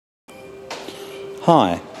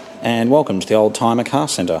Hi, and welcome to the Oldtimer Car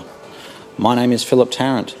Centre. My name is Philip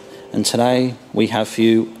Tarrant, and today we have for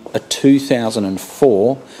you a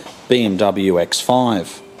 2004 BMW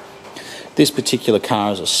X5. This particular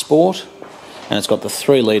car is a sport, and it's got the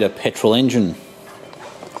 3-litre petrol engine.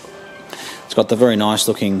 It's got the very nice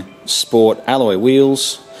looking sport alloy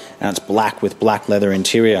wheels, and it's black with black leather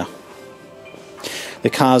interior.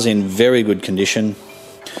 The car's in very good condition,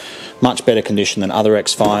 much better condition than other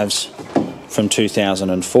X5s from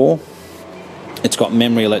 2004. It's got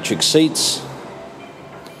memory electric seats,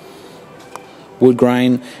 wood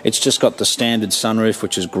grain. It's just got the standard sunroof,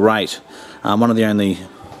 which is great. One of the only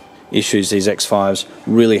issues these X5s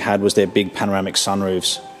really had was their big panoramic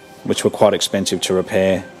sunroofs, which were quite expensive to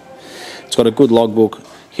repair. It's got a good logbook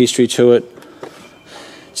history to it.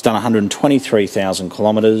 It's done 123,000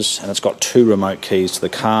 kilometres, and it's got 2 remote keys to the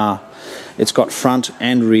car. It's got front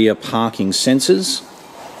and rear parking sensors,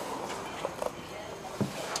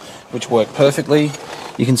 which work perfectly.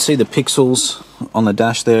 You can see the pixels on the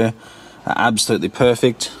dash there are absolutely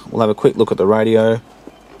perfect. We'll have a quick look at the radio.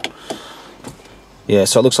 Yeah,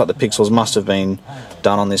 so it looks like the pixels must have been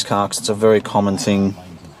done on this car, because it's a very common thing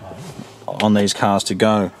on these cars to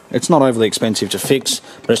go. It's not overly expensive to fix,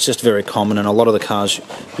 but it's just very common, and a lot of the cars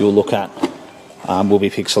you'll look at will be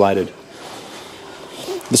pixelated.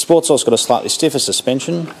 The Sport's also got a slightly stiffer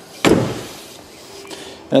suspension.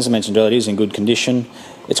 And as I mentioned earlier, it is in good condition.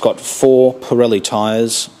 It's got 4 Pirelli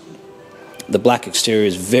tyres. The black exterior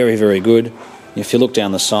is very, very good. If you look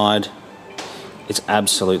down the side, it's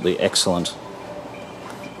absolutely excellent.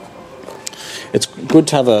 It's good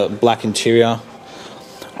to have a black interior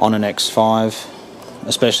on an X5,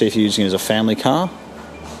 especially if you're using it as a family car.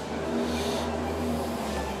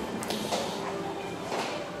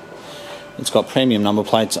 It's got premium number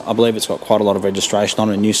plates. I believe it's got quite a lot of registration on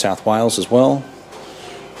it in New South Wales as well.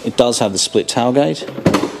 It does have the split tailgate.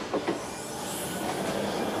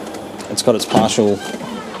 It's got its partial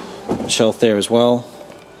shelf there as well.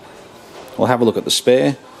 We'll have a look at the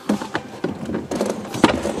spare.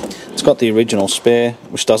 It's got the original spare,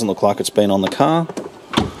 which doesn't look like it's been on the car.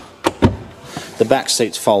 The back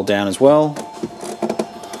seats fold down as well,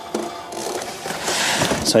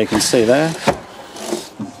 so you can see there.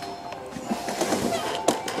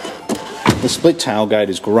 The split tailgate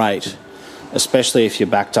is great, especially if you're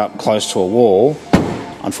backed up close to a wall.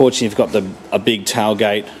 Unfortunately, you've got a big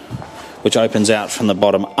tailgate which opens out from the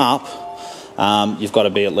bottom up. You've got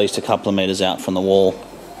to be at least a couple of metres out from the wall.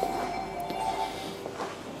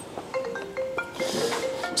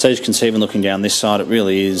 So as you can see, even looking down this side, it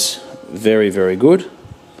really is very, very good.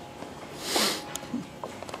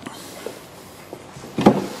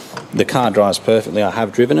 The car drives perfectly. I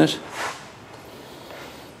have driven it.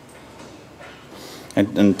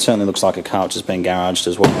 And it certainly looks like a car which has been garaged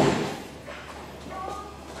as well.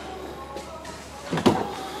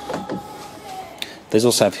 There's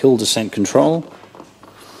also hill descent control,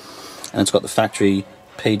 and it's got the factory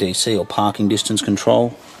PDC, or parking distance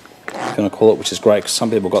control, if you want to call it, which is great, because some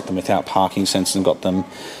people got them without parking sensors and got them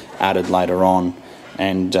added later on,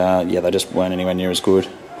 and yeah, they just weren't anywhere near as good.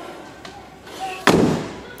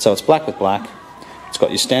 So it's black with black. It's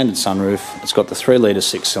got your standard sunroof. It's got the 3-litre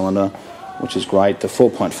 6-cylinder, which is great. The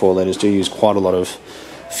 4.4 litres do use quite a lot of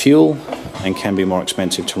fuel and can be more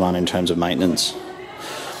expensive to run in terms of maintenance.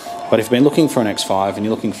 But if you've been looking for an X5 and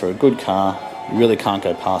you're looking for a good car, you really can't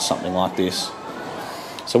go past something like this.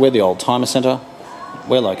 So we're the Oldtimer Centre.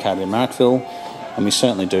 We're located in Marrickville, and we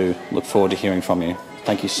certainly do look forward to hearing from you.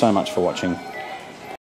 Thank you so much for watching.